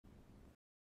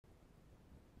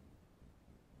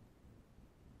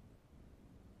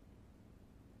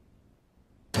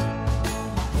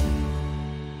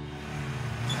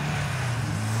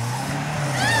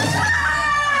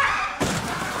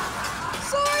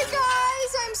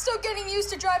I'm still getting used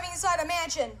to driving inside a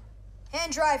mansion.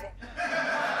 And driving.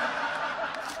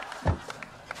 Are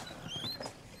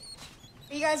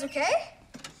you guys okay?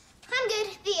 I'm good.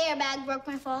 The airbag broke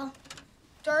my fall.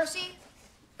 Darcy,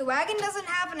 the wagon doesn't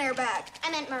have an airbag.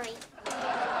 I meant Marie.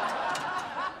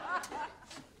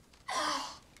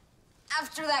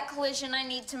 After that collision, I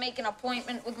need to make an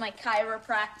appointment with my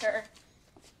chiropractor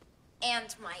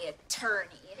and my attorney.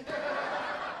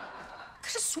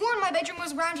 Could have sworn my bedroom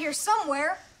was around here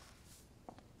somewhere.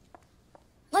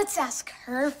 Let's ask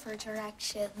her for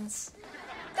directions.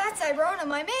 That's Irona,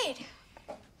 my maid.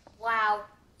 Wow,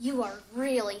 you are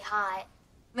really hot.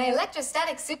 My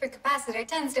electrostatic supercapacitor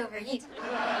tends to overheat.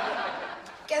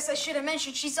 Guess I should have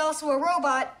mentioned she's also a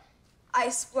robot. I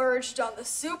splurged on the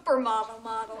supermodel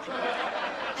model.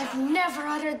 I've never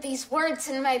uttered these words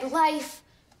in my life,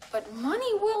 but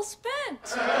money well spent.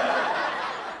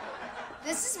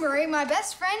 This is Murray, my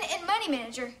best friend and money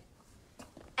manager.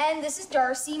 And this is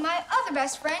Darcy, my other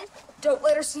best friend. Don't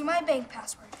let her see my bank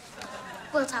password.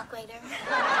 We'll talk later.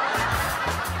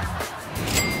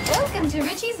 Welcome to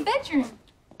Richie's bedroom.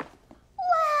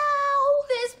 Wow!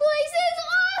 This place is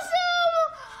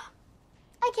awesome!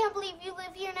 I can't believe you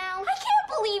live here now. I can't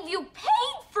believe you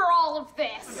paid for all of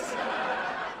this.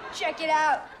 Check it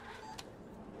out.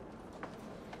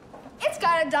 It's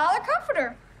got a dollar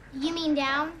comforter. You mean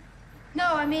down?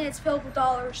 No, I mean it's filled with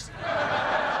dollars.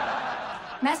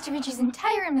 Master Richie's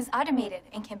entire room is automated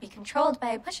and can be controlled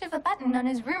by a push of a button on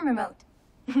his room remote.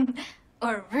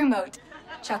 Or remote.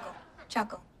 Chuckle,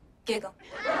 chuckle, giggle.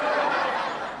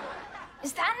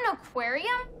 Is that an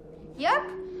aquarium? Yep.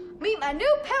 Meet my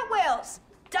new pet whales.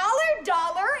 Dollar,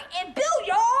 and Bill,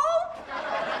 y'all!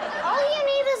 All you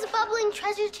need is a bubbling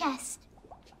treasure chest.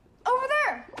 Over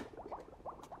there.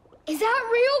 Is that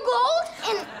real gold?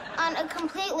 And on a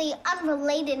completely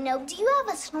unrelated note, do you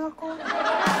have a snorkel?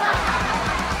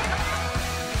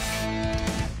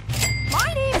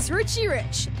 My name is Richie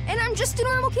Rich, and I'm just a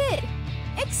normal kid.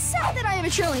 Except that I have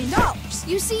 $1 trillion.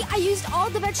 You see, I used all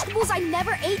the vegetables I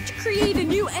never ate to create a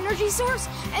new energy source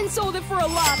and sold it for a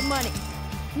lot of money.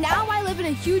 Now I live in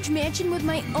a huge mansion with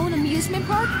my own amusement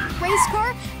park, race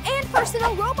car, and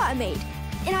personal robot maid.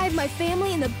 And I have my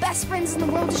family and the best friends in the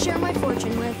world to share my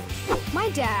fortune with. My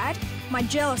dad, my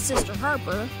jealous sister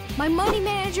Harper, my money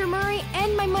manager Murray,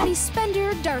 and my money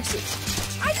spender Darcy.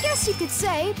 I guess you could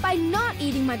say, by not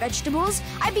eating my vegetables,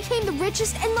 I became the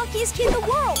richest and luckiest kid in the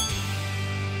world.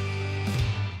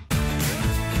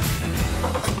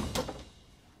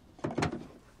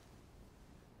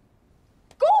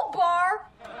 Gold bar?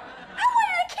 I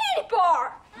wanted a candy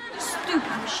bar!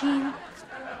 Stupid machine.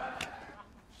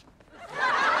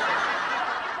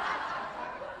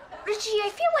 Richie, I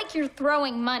feel like you're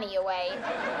throwing money away.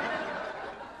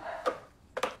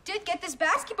 Did get this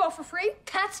basketball for free.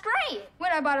 That's great.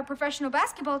 When I bought a professional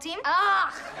basketball team.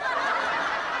 Ugh.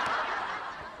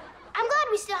 I'm glad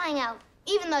we still hang out,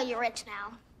 even though you're rich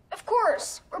now. Of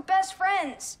course, we're best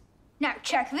friends. Now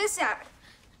check this out.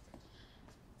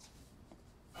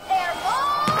 Air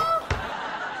ball!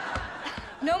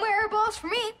 No more air balls for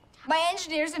me. My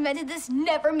engineers invented this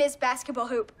never-miss basketball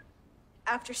hoop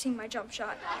after seeing my jump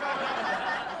shot.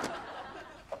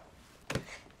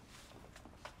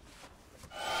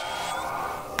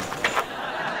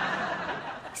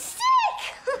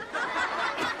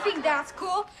 Think that's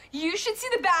cool? You should see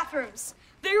the bathrooms.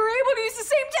 They were able to use the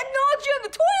same technology on the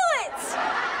toilets!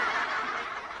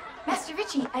 Master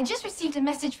Richie, I just received a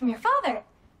message from your father.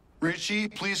 Richie,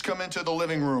 please come into the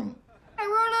living room.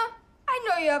 Irona, I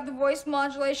know you have the voice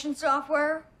modulation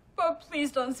software, but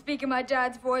please don't speak in my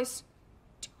dad's voice.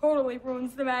 Totally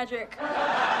ruins the magic.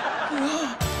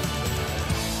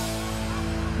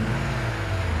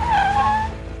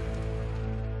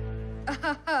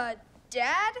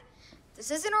 Dad?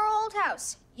 This isn't our old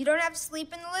house. You don't have to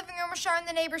sleep in the living room or shine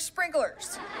the neighbor's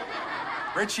sprinklers.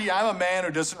 Richie, I'm a man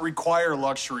who doesn't require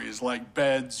luxuries like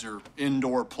beds or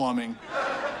indoor plumbing.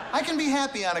 I can be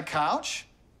happy on a couch.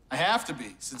 I have to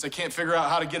be, since I can't figure out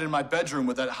how to get in my bedroom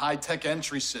with that high-tech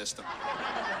entry system.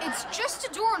 It's just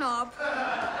a doorknob.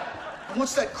 And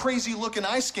what's that crazy-looking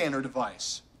eye scanner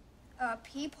device? A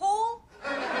peephole?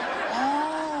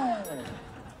 Oh.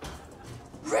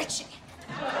 Richie!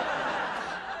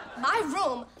 My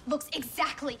room looks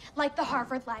exactly like the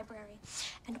Harvard Library.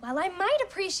 And while I might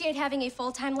appreciate having a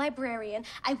full-time librarian,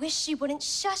 I wish she wouldn't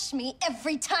shush me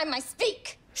every time I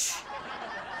speak. Shh.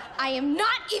 I am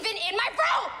not even in my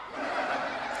room!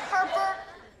 Harper,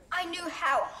 I knew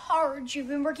how hard you've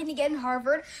been working to get in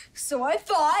Harvard, so I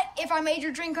thought if I made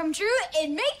your dream come true, it'd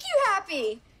make you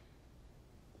happy.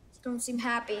 You don't seem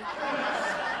happy.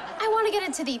 I want to get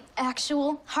into the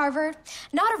actual Harvard,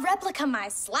 not a replica my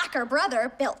slacker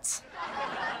brother built.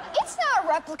 It's not a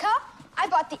replica. I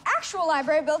bought the actual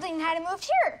library building and had it moved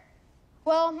here.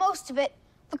 Well, most of it.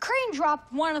 The crane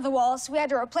dropped one of the walls, so we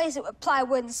had to replace it with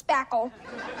plywood and spackle.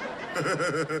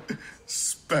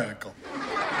 Spackle.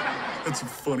 That's a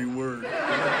funny word. Dad,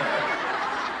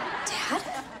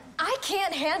 I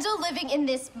can't handle living in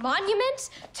this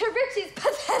monument to Richie's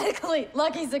pathetically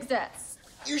lucky success.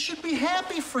 You should be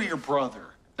happy for your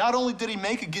brother. Not only did he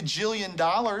make $1 gajillion,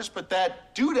 but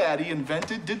that doodad he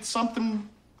invented did something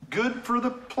good for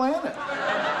the planet.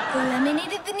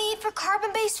 Eliminated the need for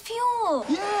carbon-based fuel.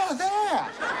 Yeah, that.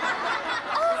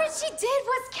 All Richie did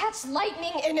was catch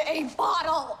lightning in a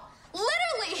bottle.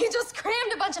 Literally, he just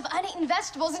crammed a bunch of uneaten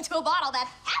vegetables into a bottle that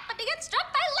happened to get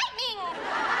struck by lightning.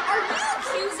 Are you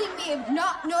accusing me of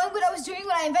not knowing what I was doing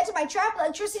when I invented my trap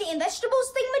electricity and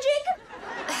vegetables thingamajig?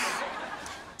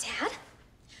 Dad,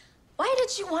 why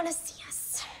did you want to see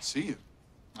us? See you.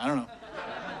 I don't know.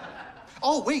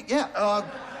 Oh, wait, yeah.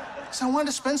 So I wanted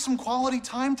to spend some quality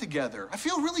time together. I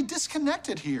feel really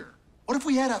disconnected here. What if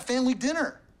we had a family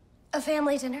dinner? A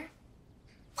family dinner?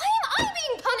 Why am I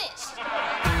being punished?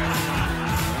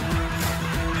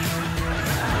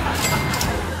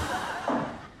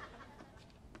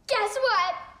 Guess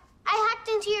what? I hacked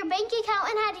into your bank account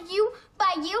and had you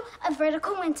buy you a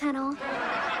vertical wind tunnel.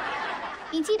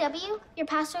 BTW, your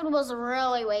password was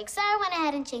really weak, so I went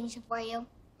ahead and changed it for you.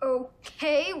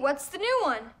 Okay, what's the new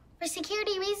one? For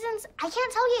security reasons, I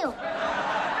can't tell you.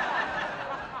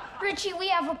 Richie, we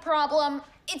have a problem.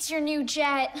 It's your new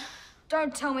jet.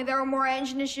 Don't tell me there are more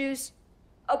engine issues.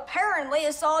 Apparently,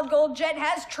 a solid gold jet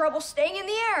has trouble staying in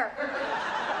the air.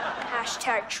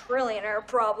 Hashtag trillionaire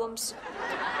problems.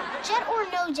 Jet or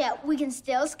no jet, we can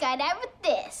still skydive with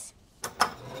this.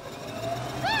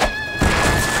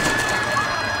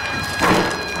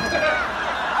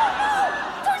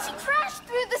 Darcy crashed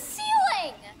through the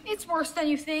ceiling! It's worse than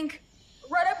you think.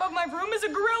 Right above my room is a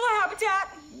gorilla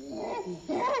habitat.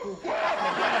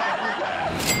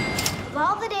 Of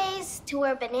all the days to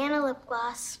wear banana lip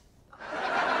gloss.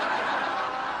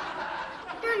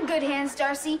 You're in good hands,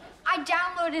 Darcy. I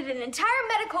downloaded an entire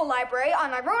medical library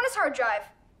on Irona's hard drive.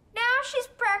 Now she's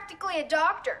practically a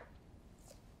doctor.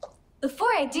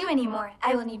 Before I do any more,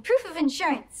 I will need proof of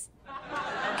insurance.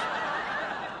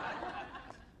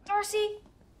 Darcy,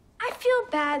 I feel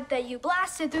bad that you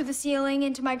blasted through the ceiling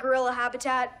into my gorilla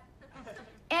habitat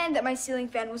and that my ceiling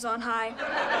fan was on high.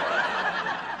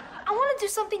 I want to do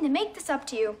something to make this up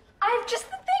to you. I have just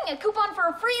the thing, a coupon for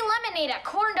a free lemonade at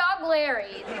Corn Dog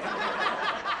Larry's.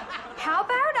 How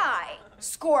about I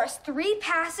score us 3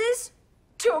 passes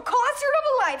to a concert of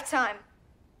a lifetime?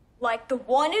 Like the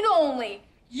one and only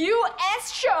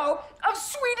U.S. show of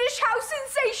Swedish House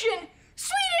Sensation,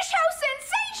 Swedish House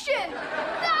Sensation!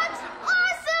 That's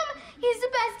awesome! He's the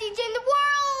best DJ in the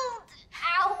world!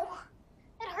 Ow.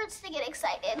 It hurts to get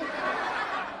excited.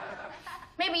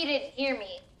 Maybe you didn't hear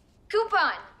me.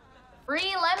 Coupon.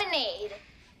 Free lemonade.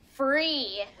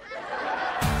 Free.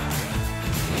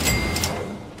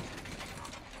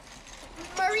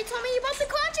 Murray told me about the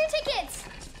concert tickets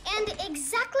and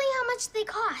exactly how much they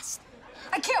cost.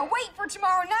 I can't wait for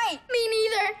tomorrow night. Me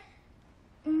neither.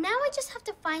 Now I just have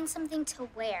to find something to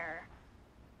wear.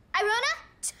 Irona,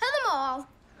 to the mall.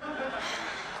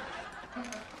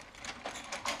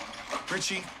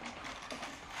 Richie,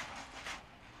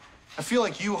 I feel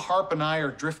like you, Harp, and I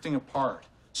are drifting apart.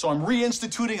 So I'm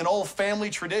reinstituting an old family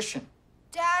tradition.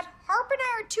 Dad, Harp and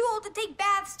I are too old to take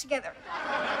baths together.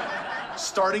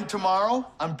 Starting tomorrow,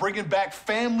 I'm bringing back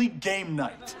family game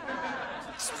night.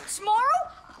 Tomorrow?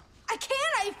 I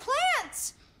can't, I have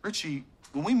plans. Richie,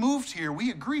 when we moved here,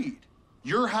 we agreed.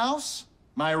 Your house,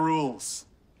 my rules.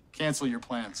 Cancel your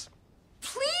plans.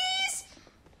 Please?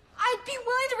 I'd be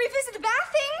willing to revisit the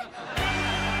bath thing.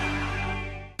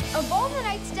 Of all the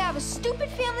nights to have a stupid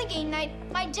family game night,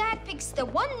 my dad picks the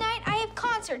one night I have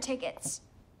concert tickets.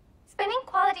 Spending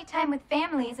quality time with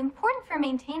family is important for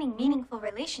maintaining meaningful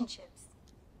relationships.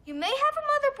 You may have a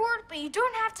motherboard, but you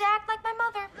don't have to act like my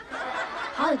mother.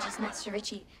 Apologies, Master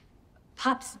Richie.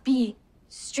 Pops be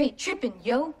straight trippin',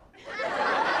 yo.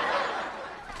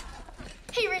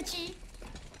 Hey, Richie.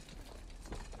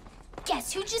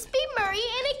 Guess who just beat Murray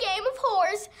in a game of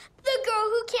whores? The girl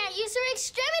who can't use her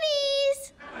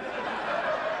extremities.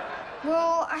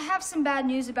 Well, I have some bad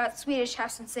news about Swedish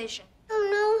House Sensation. Oh,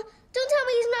 no. Don't tell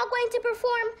me he's not going to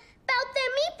perform Bout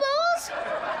Them Meatballs.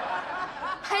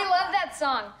 I love that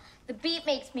song. The beat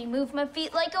makes me move my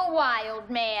feet like a wild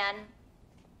man.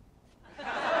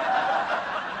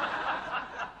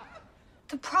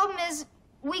 The problem is,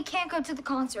 we can't go to the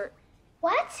concert.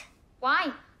 What?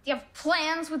 Why? Do you have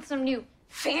plans with some new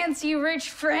fancy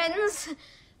rich friends?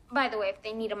 By the way, if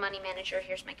they need a money manager,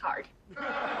 here's my card.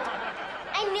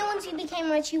 I knew once you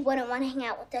became rich, you wouldn't want to hang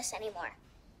out with us anymore.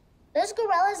 Those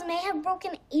gorillas may have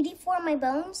broken 84 of my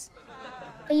bones,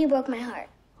 but you broke my heart.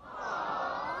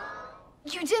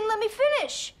 You didn't let me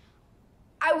finish.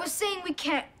 I was saying we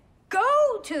can't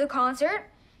go to the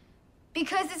concert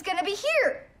because it's gonna be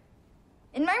here,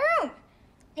 in my room.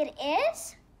 It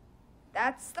is?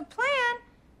 That's the plan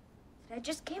that I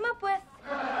just came up with.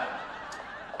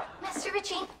 Mr.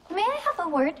 Richie, may I have a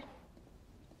word?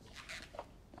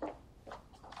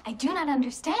 I do not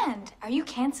understand. Are you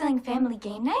canceling family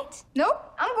game night? Nope,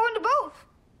 I'm going to both.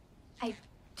 I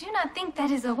do not think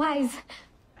that is a wise...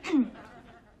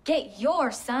 Get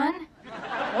your son.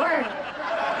 Word.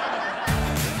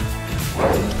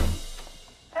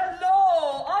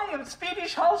 Hello, I am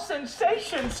Swedish House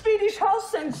Sensation. Swedish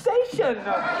House Sensation.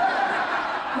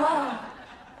 Whoa.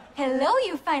 Hello,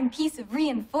 you fine piece of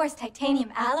reinforced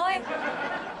titanium alloy.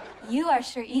 You are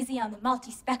sure easy on the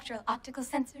multispectral optical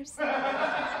sensors.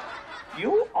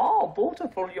 You are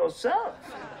beautiful yourself,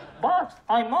 but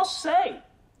I must say,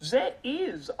 there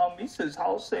is a Mrs.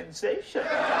 House Sensation.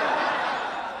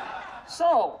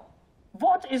 So,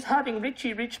 what is having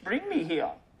Richie Rich bring me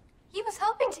here? He was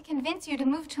hoping to convince you to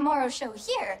move tomorrow's show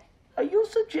here. Are you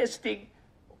suggesting...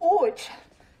 Oh,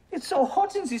 it's so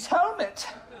hot in this helmet.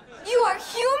 You are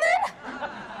human?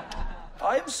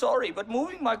 I'm sorry, but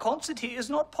moving my concert here is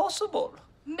not possible.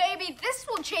 Maybe this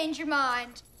will change your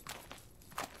mind.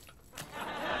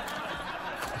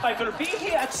 I will be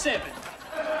here at 7.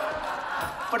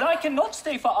 But I cannot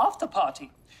stay for after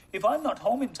party. If I'm not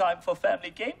home in time for family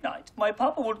game night, my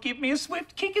papa will give me a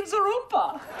swift kick in the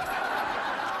roomba.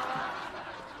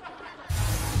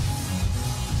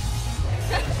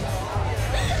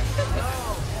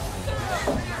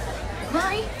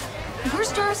 Murray,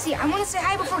 where's Darcy? I want to say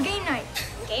hi before game night.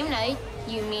 Game night?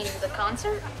 You mean the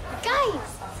concert?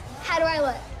 Guys, how do I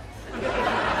look?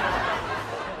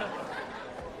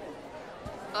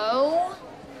 Oh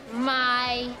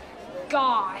my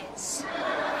gods.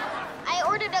 I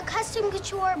ordered a custom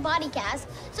couture body cast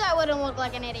so I wouldn't look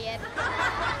like an idiot.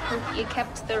 Hope you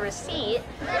kept the receipt.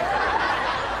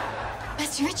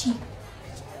 Mr. Richie,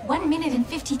 1 minute and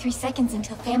 53 seconds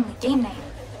until family game night.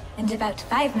 And about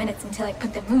 5 minutes until I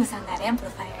put the moose on that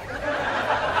amplifier.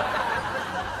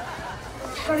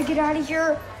 Gotta get out of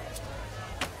here.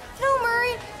 No,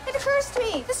 Murray, it occurs to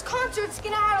me. This concert's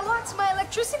gonna add a lot to my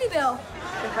electricity bill.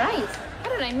 Right. How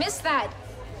did I miss that?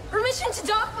 Permission to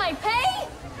dock my pay?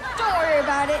 Don't worry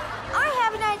about it. I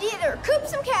have an idea to recoup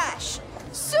some cash.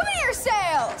 Souvenir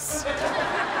sales!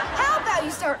 How about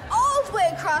you start all the way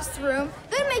across the room,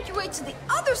 then make your way to the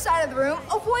other side of the room,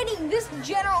 avoiding this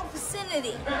general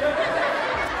vicinity.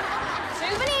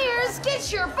 Souvenirs,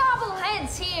 get your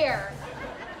bobbleheads here.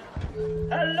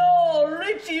 Hello,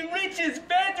 Richie Rich's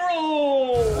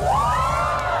bedroom.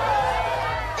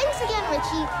 Thanks again,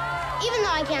 Richie. Even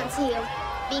though I can't see you,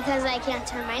 because I can't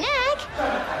turn my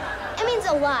neck, it means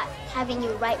a lot having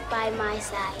you right by my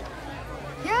side.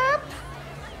 Yep,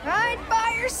 right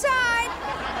by your side.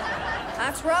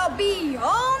 That's where I'll be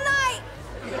all night.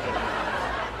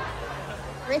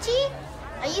 Richie,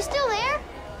 are you still there?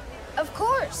 Of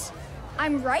course.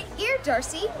 I'm right here,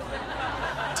 Darcy.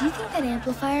 Do you think that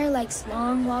amplifier likes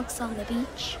long walks on the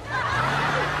beach?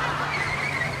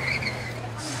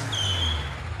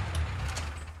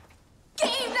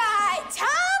 Game night!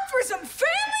 Time for some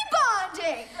family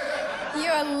bonding!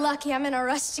 You're lucky I'm in a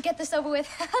rush to get this over with.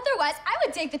 Otherwise, I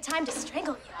would take the time to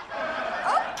strangle you.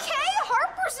 Okay,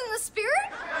 Harper's in the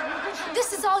spirit.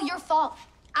 This is all your fault.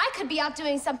 I could be out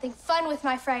doing something fun with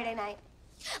my Friday night.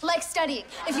 Like studying,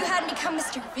 if you hadn't become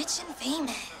Mr. Rich and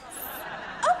famous.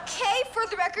 Okay, for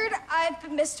the record, I've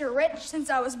been Mr. Rich since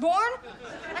I was born.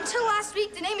 Until last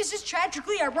week, the name is just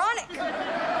tragically ironic.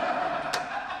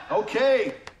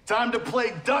 Okay, time to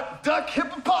play Duck, Duck,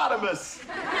 Hippopotamus.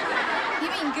 You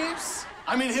mean goose?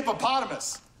 I mean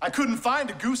hippopotamus. I couldn't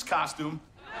find a goose costume.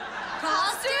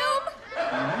 Costume?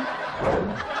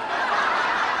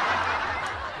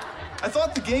 I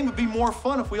thought the game would be more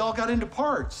fun if we all got into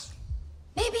parts.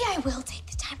 Maybe I will take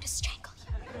the time to strangle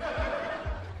you.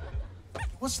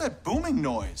 What's that booming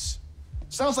noise?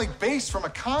 Sounds like bass from a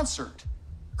concert.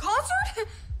 Concert?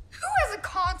 Who has a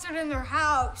concert in their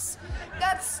house?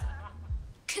 That's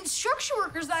construction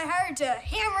workers I hired to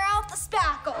hammer out the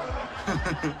spackle.